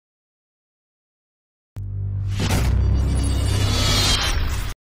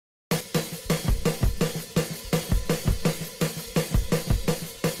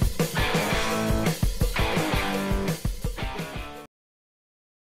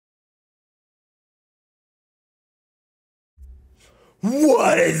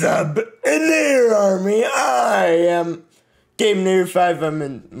What is up, Inator Army? I am Inator5. I'm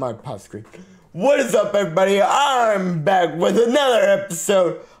in my pause screen. What is up, everybody? I'm back with another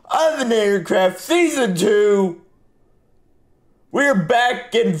episode of Inatorcraft Season 2. We're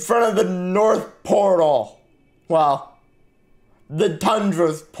back in front of the North Portal. Well, the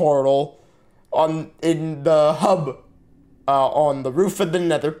Tundra's portal in the hub on the roof of the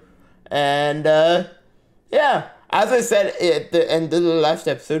Nether. And, yeah. As I said at the end of the last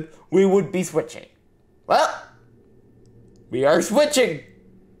episode, we would be switching. Well, we are switching,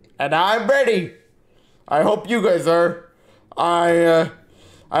 and I'm ready. I hope you guys are. I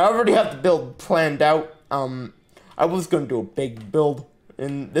already have the build planned out. I was gonna do a big build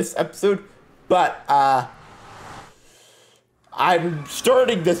in this episode, but I'm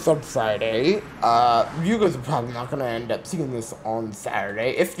starting this on Friday. You guys are probably not gonna end up seeing this on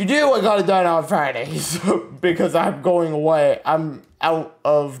Saturday. If you do, I got it done on Friday, because I'm going away. I'm out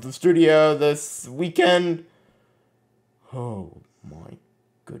of the studio this weekend. Oh my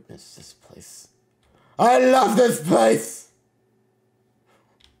goodness, this place. I love this place!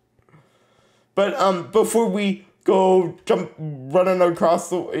 But, before we go running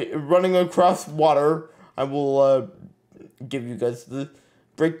across water, I will, give you guys the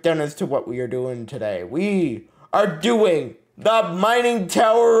breakdown as to what we are doing today. We are doing the mining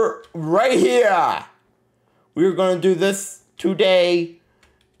tower right here. We're going to do this today.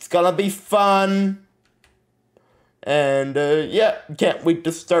 It's going to be fun. And, yeah, can't wait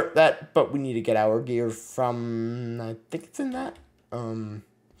to start that. But we need to get our gear from, I think it's in that.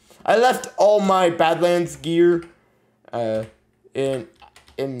 I left all my Badlands gear, in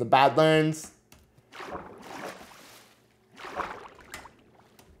the Badlands.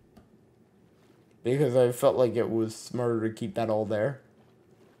 Because I felt like it was smarter to keep that all there.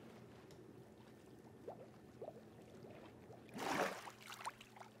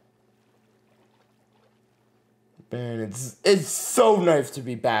 Man, it's so nice to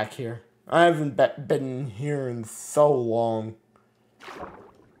be back here. I haven't been here in so long.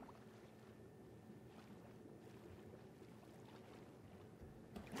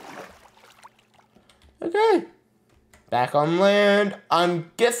 Okay. Back on land.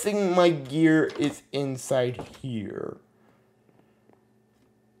 I'm guessing my gear is inside here.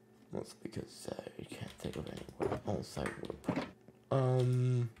 That's because I can't think of anywhere else I would put it.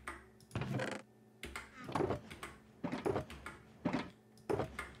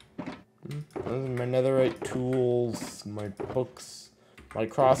 My netherite tools, my books, my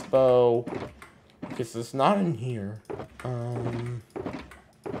crossbow. I guess it's not in here.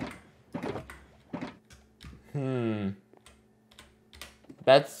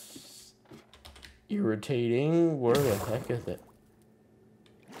 That's irritating. Where the heck is it?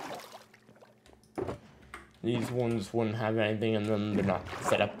 These ones wouldn't have anything in them. They're not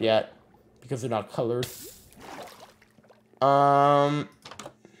set up yet because they're not colored. Oh!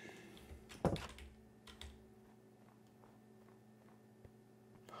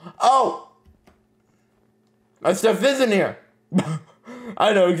 My stuff is in here!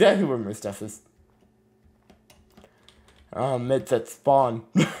 I know exactly where my stuff is. It's at spawn.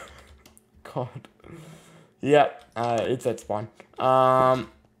 God. Yep, it's at spawn. Yeah,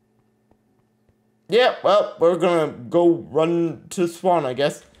 well, we're gonna go run to spawn, I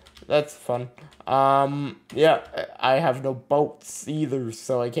guess. That's fun. Yeah, I have no boats either,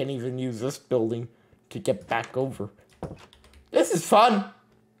 so I can't even use this building to get back over. This is fun.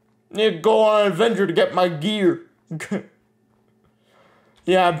 Need to go on an adventure to get my gear.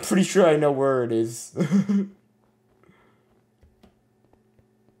 Yeah, I'm pretty sure I know where it is.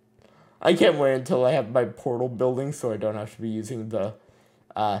 I can't wait until I have my portal building so I don't have to be using the,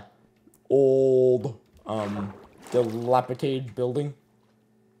 old, dilapidated building.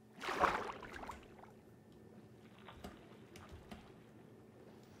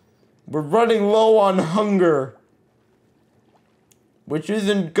 We're running low on hunger, which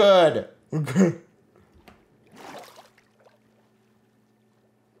isn't good.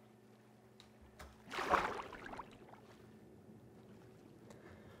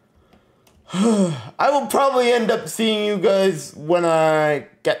 I will probably end up seeing you guys when I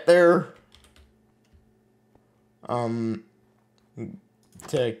get there. To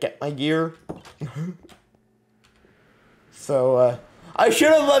get my gear. So, I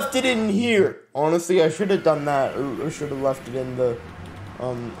should have left it in here. Honestly, I should have done that. I should have left it in the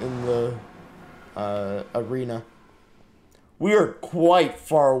arena. We are quite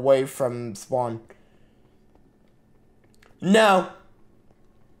far away from spawn. Now,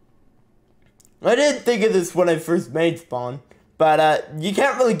 I didn't think of this when I first made spawn, But you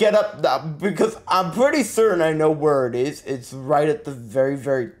can't really get up that because I'm pretty certain I know where it is. It's right at the very,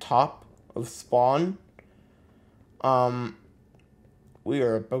 very top of spawn. We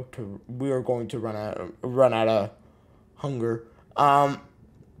are going to run out of hunger. I'm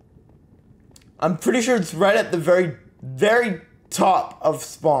pretty sure it's right at the very, very top of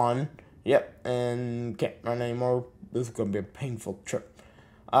spawn. Yep, and can't run anymore. This is gonna be a painful trip.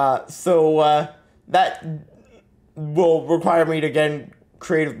 So that will require me to get in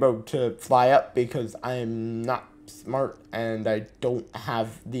creative mode to fly up because I am not smart and I don't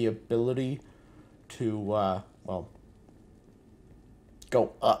have the ability to, well,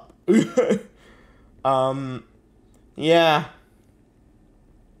 go up. Yeah.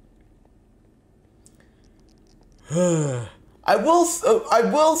 I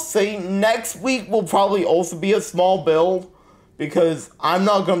will say next week will probably also be a small build because I'm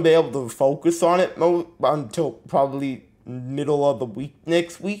not going to be able to focus on it until probably middle of the week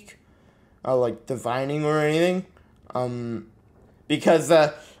next week. Like designing or anything. Because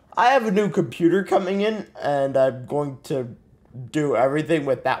I have a new computer coming in and I'm going to do everything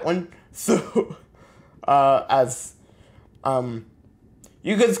with that one. So,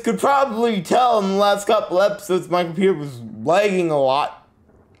 you guys could probably tell in the last couple episodes my computer was lagging a lot.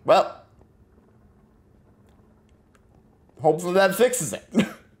 Well, hopefully that fixes it.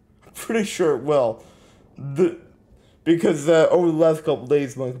 I'm pretty sure it will. Because over the last couple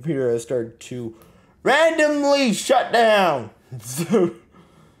days my computer has started to randomly shut down. So,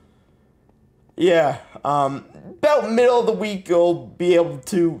 yeah, about middle of the week you'll be able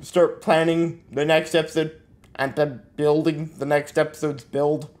to start planning the next episode and then building the next episode's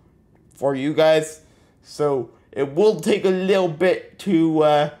build for you guys. So it will take a little bit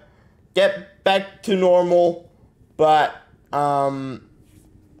to get back to normal, but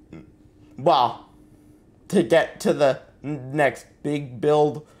well, to get to the next big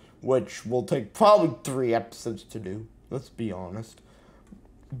build, which will take probably 3 episodes to do, let's be honest.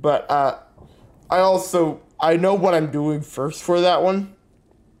 But I know what I'm doing first for that one.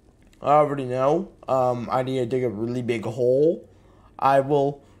 I already know. I need to dig a really big hole. I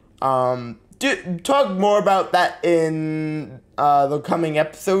will talk more about that in the coming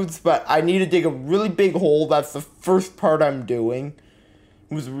episodes, but I need to dig a really big hole. That's the first part I'm doing.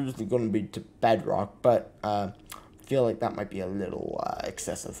 It was originally going to be to bedrock, but I feel like that might be a little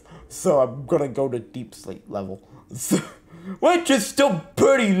excessive. So I'm going to go to deep slate level, which is still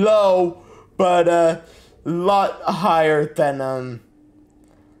pretty low, but a lot higher than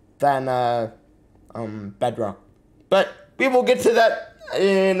bedrock. But we will get to that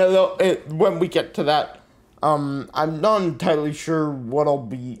in a little, when we get to that. I'm not entirely sure what I'll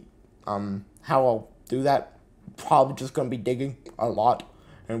be, how I'll do that. Probably just gonna be digging a lot,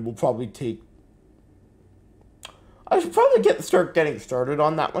 and we'll probably take. I should probably start getting started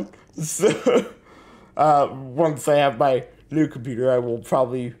on that one. So, once I have my new computer, I will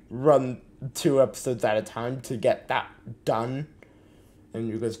probably run 2 episodes at a time to get that done. And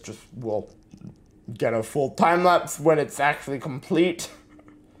you guys just will get a full time lapse when it's actually complete.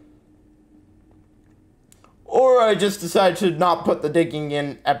 Or I just decide to not put the digging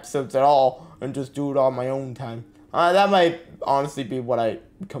in episodes at all and just do it on my own time. That might honestly be what I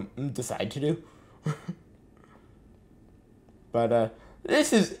decide to do. But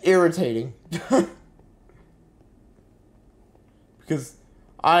this is irritating. Because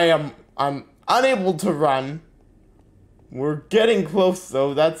I'm unable to run. We're getting close,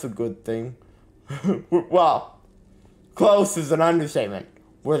 though. That's a good thing. Well, close is an understatement.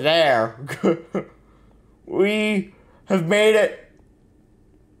 We're there. We have made it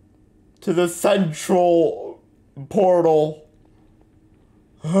to the central portal.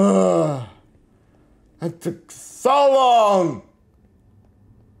 That took so long.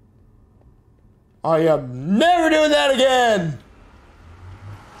 I am never doing that again.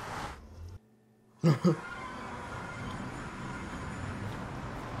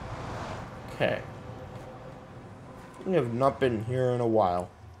 Okay. We have not been here in a while.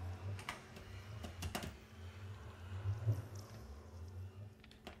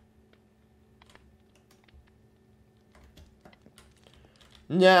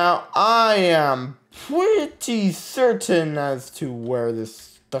 Now, I am pretty certain as to where this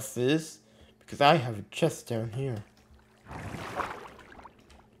stuff is, because I have a chest down here.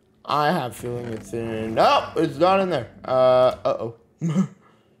 I have a feeling it's in... Oh, it's not in there. Uh-oh.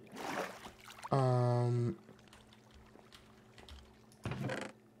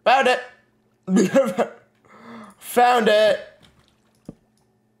 Found it! Found it!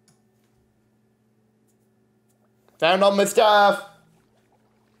 Found all my stuff!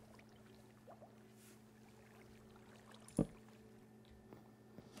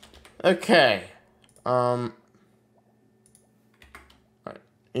 Okay.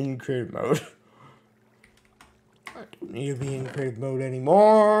 In creative mode. I don't need to be in creative mode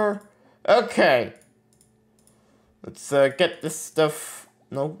anymore. Okay. Let's get this stuff.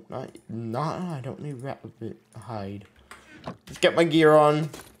 No, not. I don't need rabbit hide. Let's get my gear on.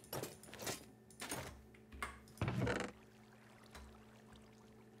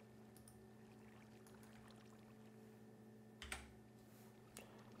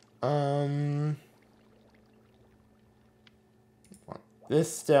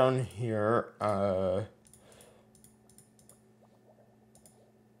 This down here,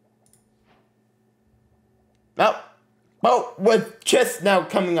 Oh, with chest now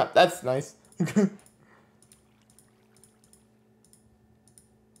coming up, that's nice. I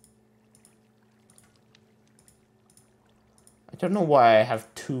don't know why I have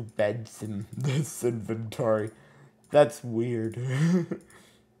 2 beds in this inventory. That's weird.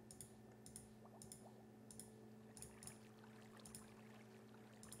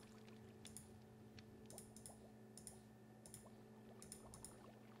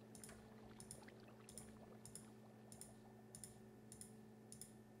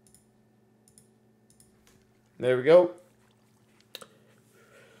 There we go.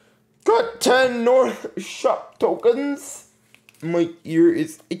 Got 10 North Shop tokens. My ear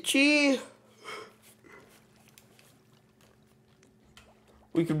is itchy.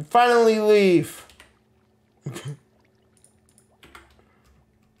 We can finally leave.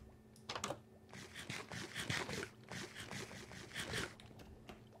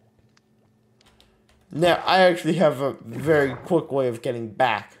 Now, I actually have a very quick way of getting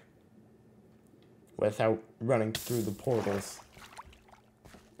back without running through the portals.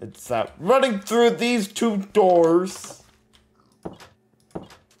 It's running through these 2 doors.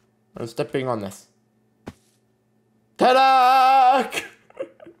 I'm stepping on this. Ta-da!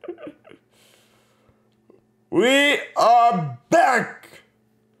 We are back!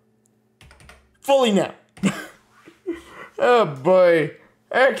 Fully now. Oh boy.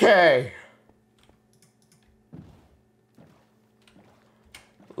 Okay.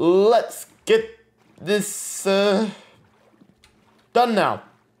 Let's get this done now,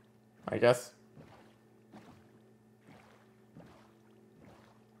 I guess.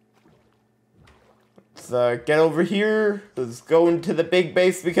 Let's get over here. Let's go into the big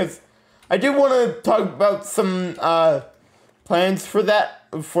base because I do want to talk about some plans for that,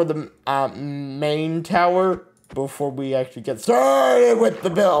 for the main tower before we actually get started with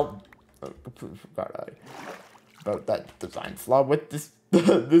the build. I completely forgot about that design flaw with this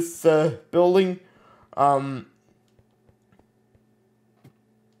this building. Now,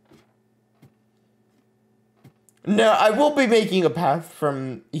 I will be making a path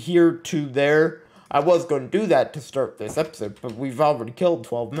from here to there. I was going to do that to start this episode, but we've already killed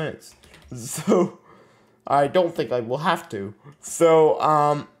 12 minutes. So, I don't think I will have to.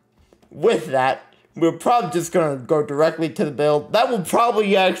 So, with that, we're probably just going to go directly to the build. That will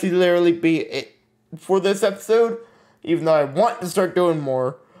probably actually literally be it for this episode. Even though I want to start doing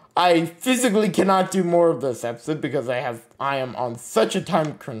more, I physically cannot do more of this episode because I am on such a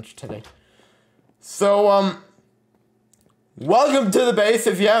time crunch today. So, welcome to the base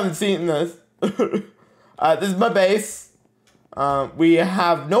if you haven't seen this. This is my base. We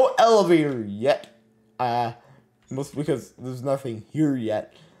have no elevator yet. Mostly because there's nothing here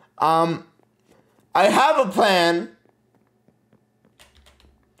yet. I have a plan.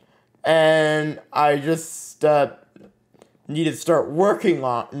 And I just, need to start working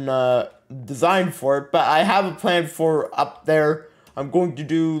on design for it, but I have a plan for up there. I'm going to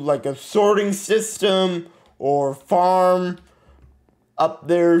do like a sorting system or farm up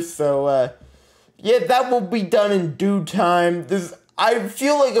there, so yeah, that will be done in due time. I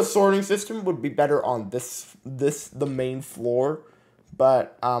feel like a sorting system would be better on the main floor,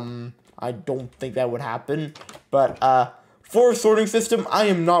 but I don't think that would happen. But for a sorting system, I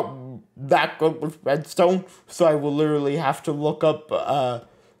am not that good with redstone, so I will literally have to look up,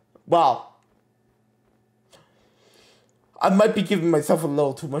 well, I might be giving myself a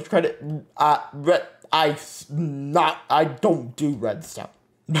little too much credit. I don't do redstone.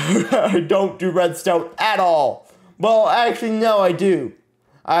 I don't do redstone at all. Well, actually, no, I do.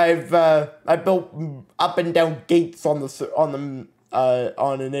 I built up and down gates on an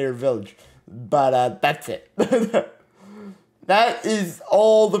Inator village, but that's it. That is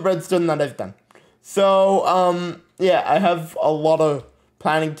all the redstone that I've done. So, yeah, I have a lot of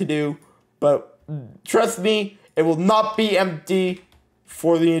planning to do, but trust me, it will not be empty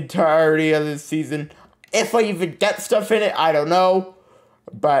for the entirety of this season. If I even get stuff in it, I don't know.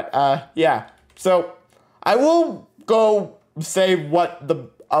 But, yeah. So, I will go say what the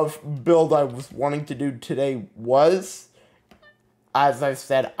of build I was wanting to do today was, as I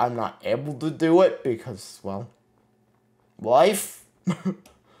said, I'm not able to do it because, well, life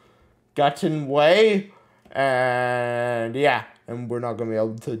got in way, and yeah, and we're not going to be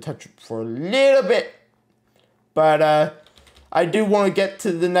able to touch it for a little bit. But I do want to get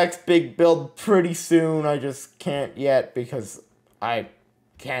to the next big build pretty soon. I just can't yet because I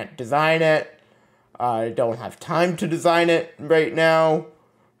can't design it. I don't have time to design it right now.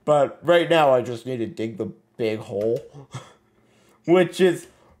 But right now I just need to dig the big hole, which is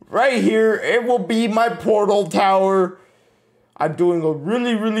right here. It will be my portal tower. I'm doing a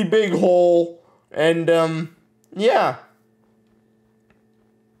really, really big hole. And yeah.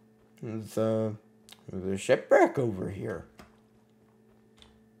 There's a shipwreck over here.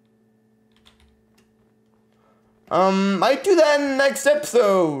 I do that in the next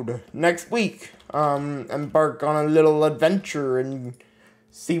episode, next week. Embark on a little adventure and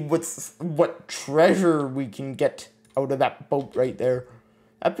see what treasure we can get out of that boat right there.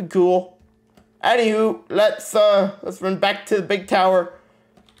 That'd be cool. Anywho, let's run back to the big tower.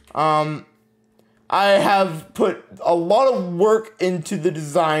 I have put a lot of work into the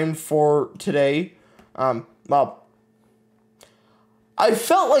design for today. Well, I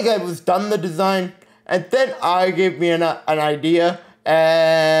felt like I was done the design, and then I gave me an idea,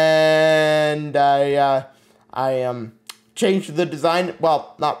 and I changed the design.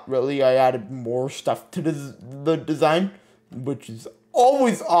 Well, not really. I added more stuff to the design, which is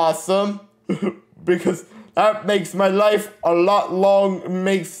always awesome because that makes my life a lot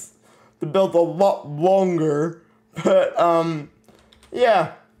makes the build a lot longer. But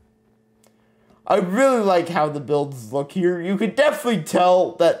yeah, I really like how the builds look here. You could definitely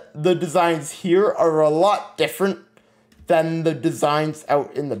tell that the designs here are a lot different than the designs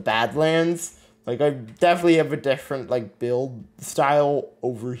out in the Badlands. Like, I definitely have a different, like, build style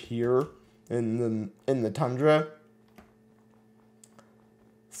over here in the Tundra.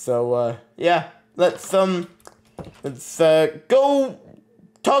 So, yeah, let's go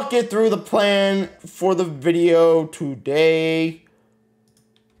talk you through the plan for the video today.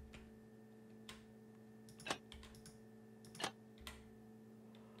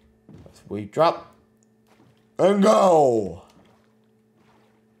 Let's we drop and go.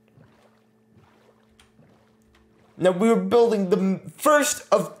 Now, we're building the first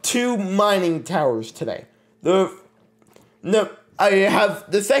of 2 mining towers today. I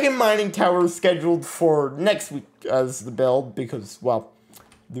have the second mining tower scheduled for next week as the build because, well,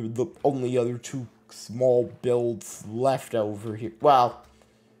 they're the only other 2 small builds left over here. Well,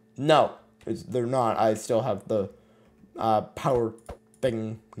 no, they're not. I still have the power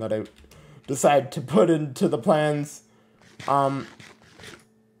thing that I decided to put into the plans.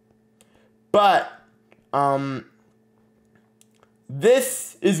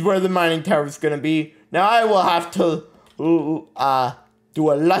 This is where the mining tower is going to be. Now, I will have to do a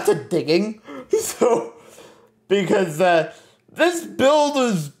lot of digging. So, because this build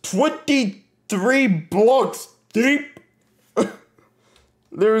is 23 blocks deep.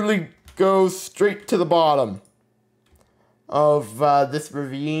 Literally goes straight to the bottom of this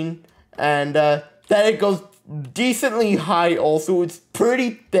ravine. And then it goes decently high also. It's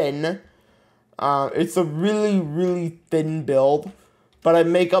pretty thin. It's a really, really thin build. But I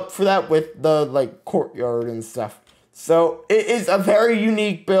make up for that with the, like, courtyard and stuff. So, it is a very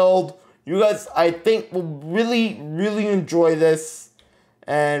unique build. You guys, I think, will really, really enjoy this.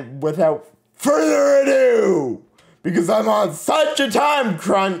 And without further ado, because I'm on such a time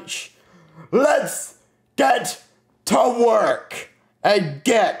crunch, let's get to work and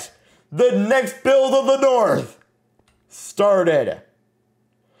get the next build of the North started.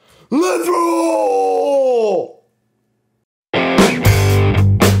 Let's roll!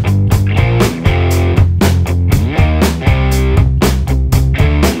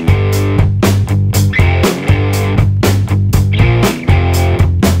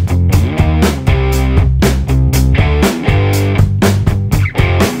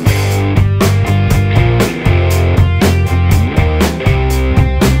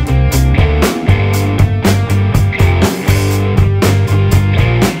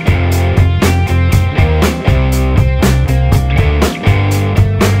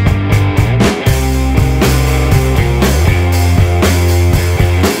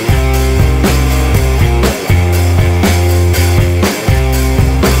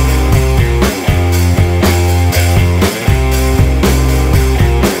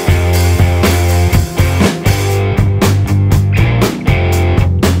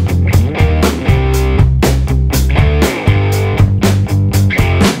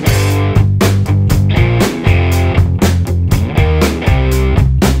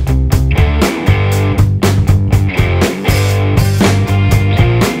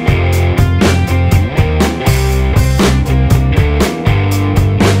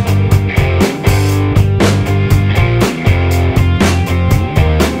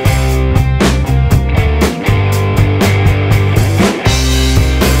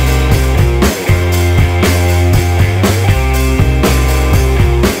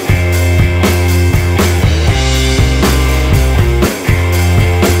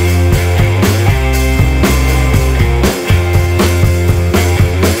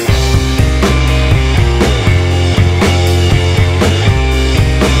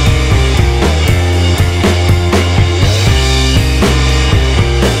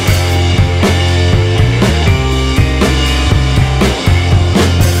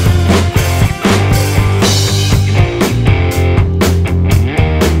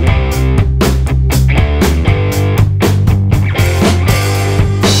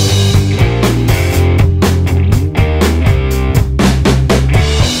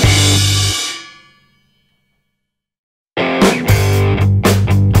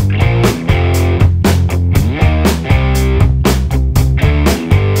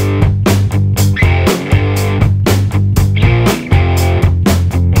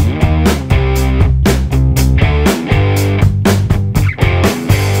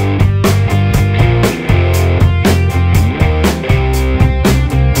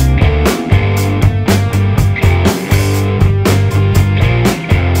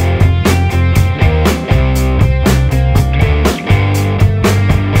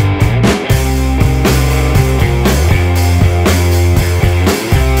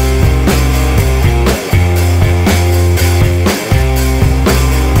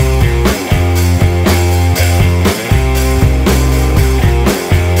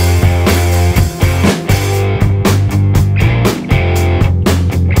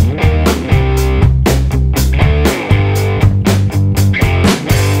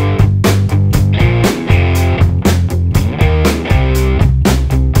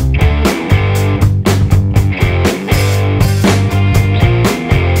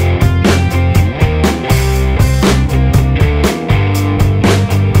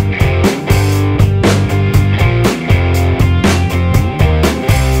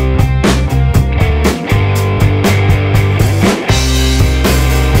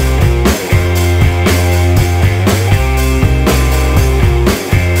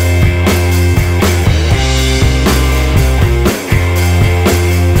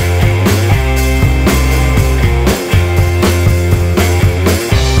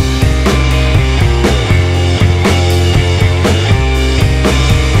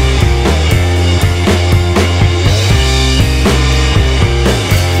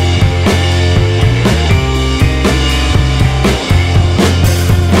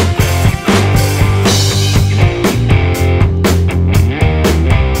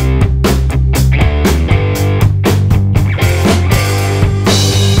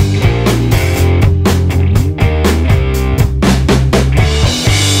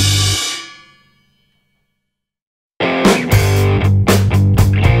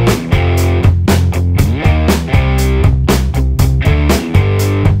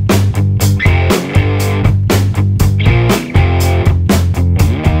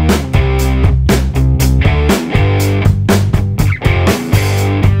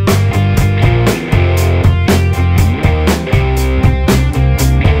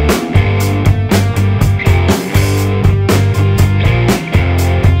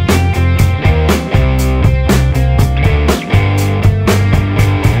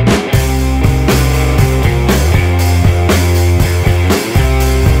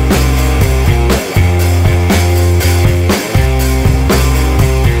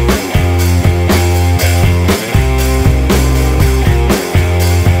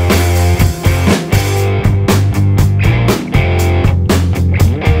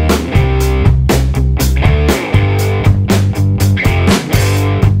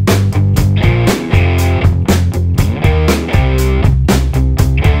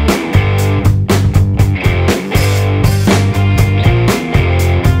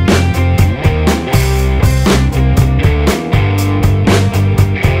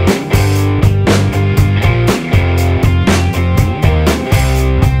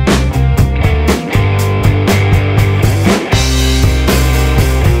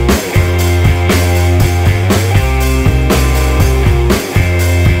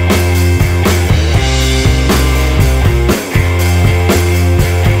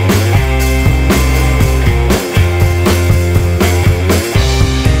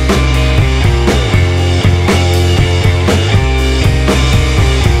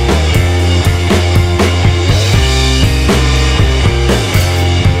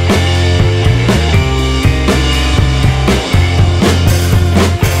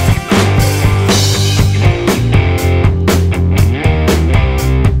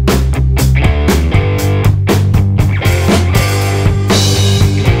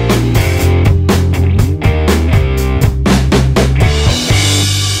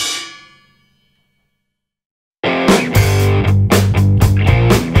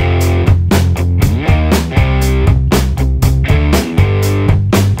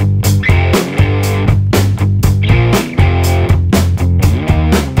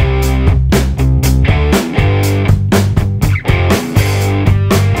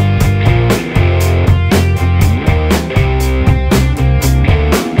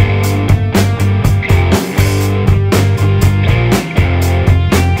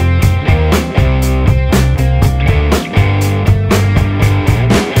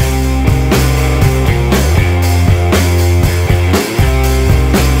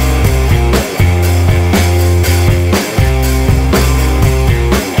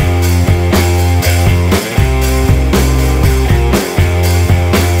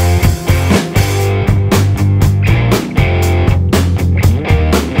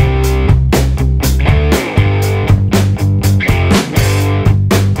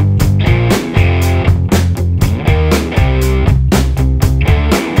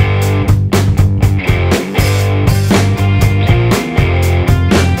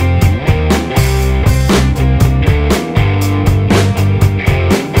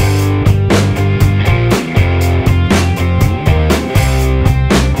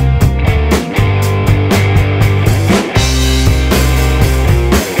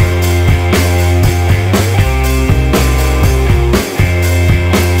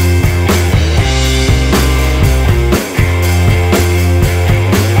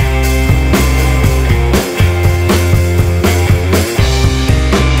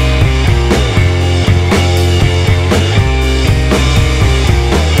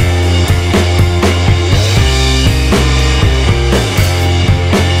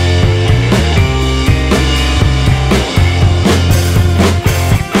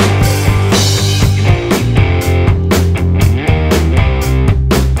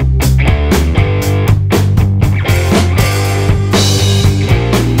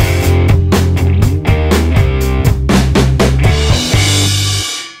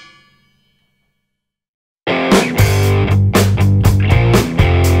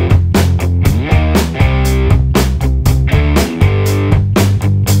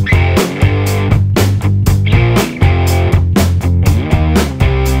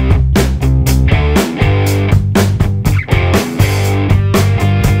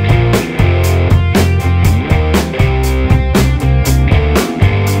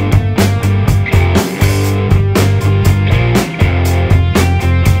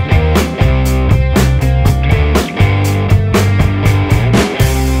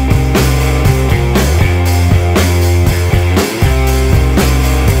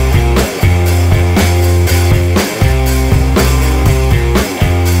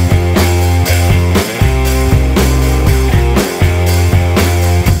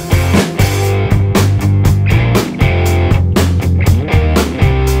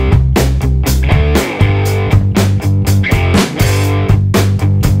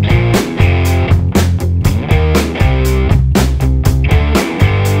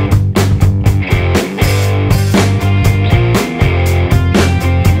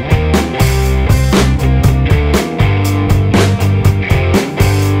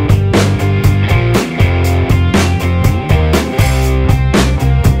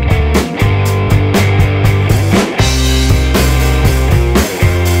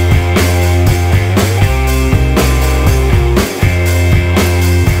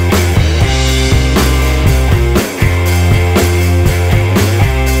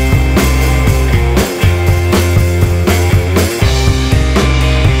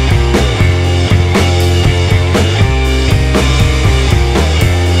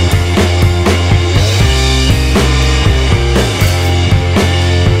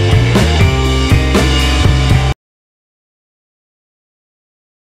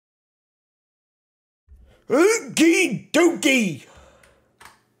 Okie dokie.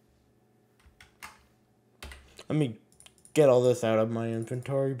 Let me get all this out of my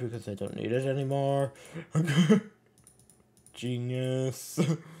inventory because I don't need it anymore. Genius.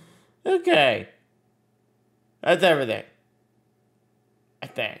 Okay. That's everything. I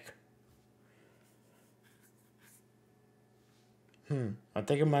think. I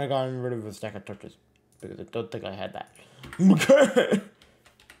think I might have gotten rid of a stack of torches because I don't think I had that. Okay.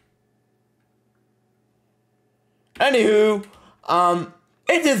 Anywho,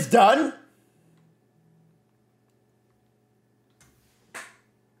 it is done.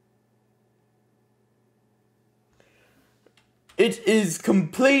 It is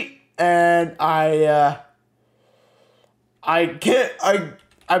complete, and I'm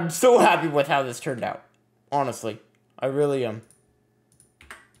so happy with how this turned out. Honestly, I really am.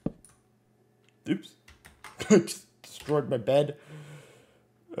 Oops. I just destroyed my bed.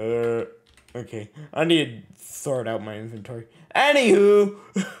 Okay. I need to sort out my inventory. Anywho,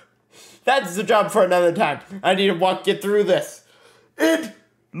 that's the job for another time. I need to walk you through this. It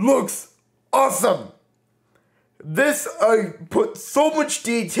looks awesome. This, I put so much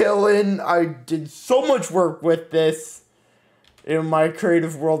detail in. I did so much work with this in my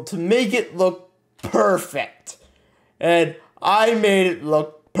creative world to make it look perfect. And I made it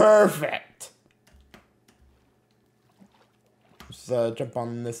look perfect. Just jump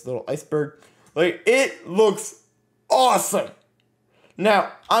on this little iceberg. Like, it looks awesome.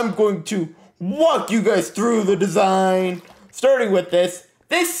 Now, I'm going to walk you guys through the design. Starting with this.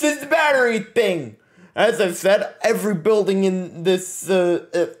 This is the battery thing. As I've said, every building in this,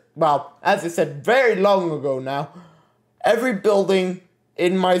 well, as I said very long ago now, every building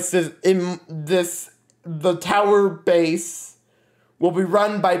in the tower base will be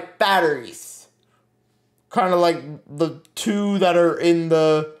run by batteries. Kind of like the two that are in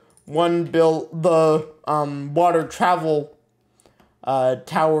the water travel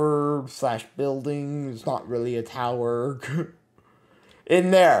tower / building. It's not really a tower.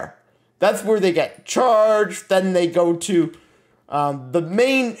 In there. That's where they get charged. Then they go to the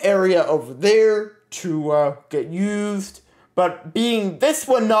main area over there to get used. But being this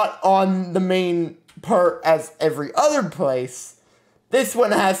one not on the main part as every other place, this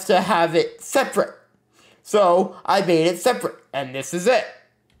one has to have it separate. So I made it separate, and this is it.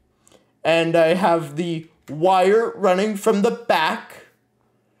 And I have the wire running from the back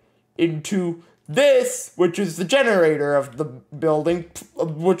into this, which is the generator of the building,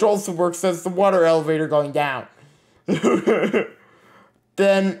 which also works as the water elevator going down.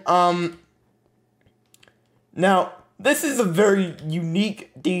 Then, now, this is a very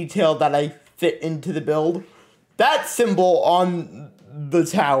unique detail that I fit into the build. That symbol on the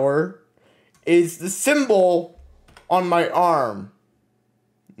tower is the symbol on my arm.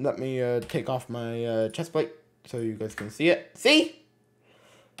 Let me take off my chest plate so you guys can see it. See?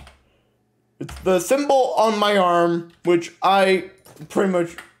 It's the symbol on my arm, which I pretty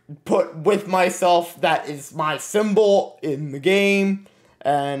much put with myself. That is my symbol in the game.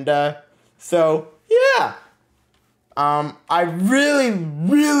 And, so, yeah. I really,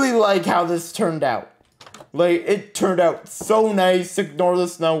 really like how this turned out. Like, it turned out so nice. Ignore the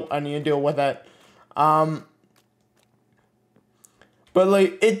snow. I need to deal with it. But,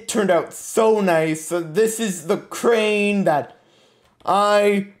 like, it turned out so nice. So this is the crane that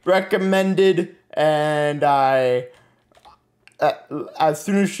I recommended, and as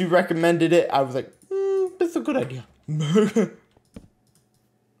soon as she recommended it, I was like, that's a good idea. Let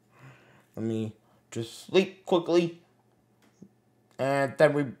me just sleep quickly, and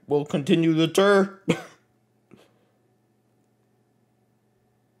then we will continue the tour.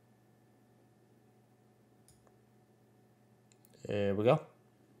 There we go.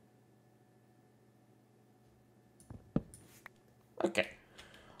 Okay.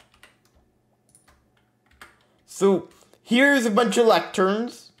 So, here's a bunch of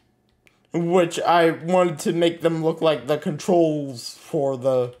lecterns, which I wanted to make them look like the controls for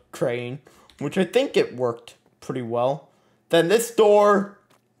the crane, which I think it worked pretty well. Then this door,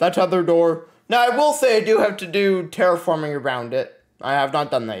 that other door. Now, I will say I do have to do terraforming around it. I have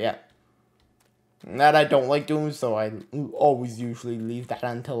not done that yet. That I don't like doing, so I always usually leave that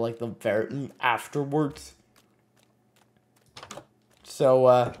until, like, the very afterwards.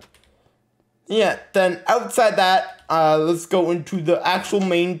 So, yeah, then outside that, let's go into the actual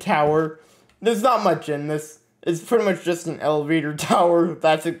main tower. There's not much in this. It's pretty much just an elevator tower.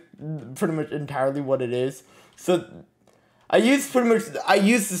 That's pretty much entirely what it is. So, I use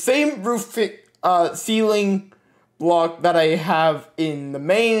the same roof ceiling block that I have in the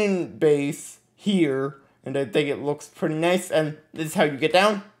main base here. And I think it looks pretty nice. And this is how you get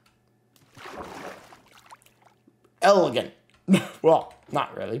down. elegant. Well,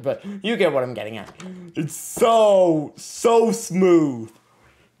 not really, but you get what I'm getting at. It's so smooth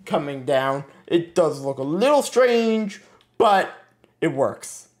coming down. It does look a little strange, but it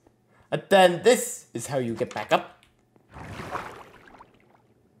works. And then this is how you get back up.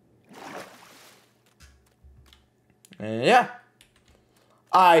 And yeah,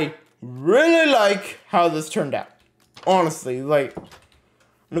 I really like how this turned out. Honestly, like,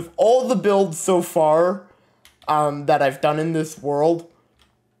 of all the builds so far that I've done in this world,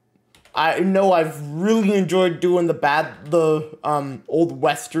 I know I've really enjoyed doing the old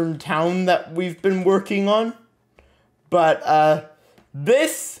western town that we've been working on. But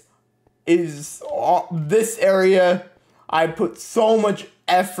this area, I put so much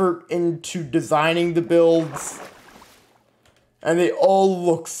effort into designing the builds, and they all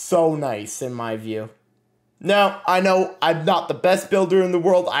look so nice in my view. Now, I know I'm not the best builder in the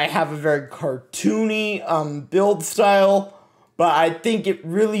world. I have a very cartoony build style, but I think it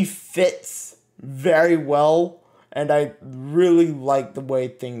really fits very well, and I really like the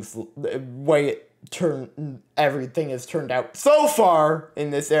way everything has turned out so far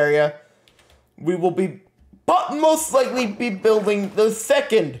in this area. We will most likely be building the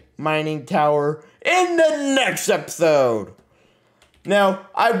second mining tower in the next episode. Now,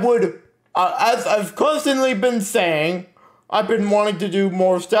 as I've constantly been saying, I've been wanting to do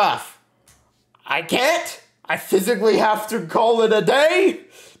more stuff. I can't. I physically have to call it a day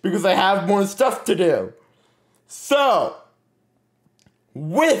because I have more stuff to do. So,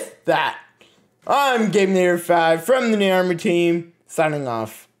 with that, I'm Inator 5 from the New Army team, signing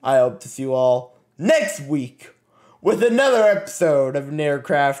off. I hope to see you all next week with another episode of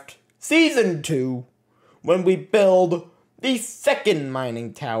Inatorcraft Season 2 when we build the second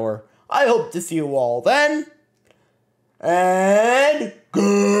mining tower. I hope to see you all then, and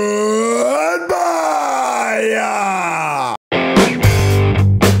good.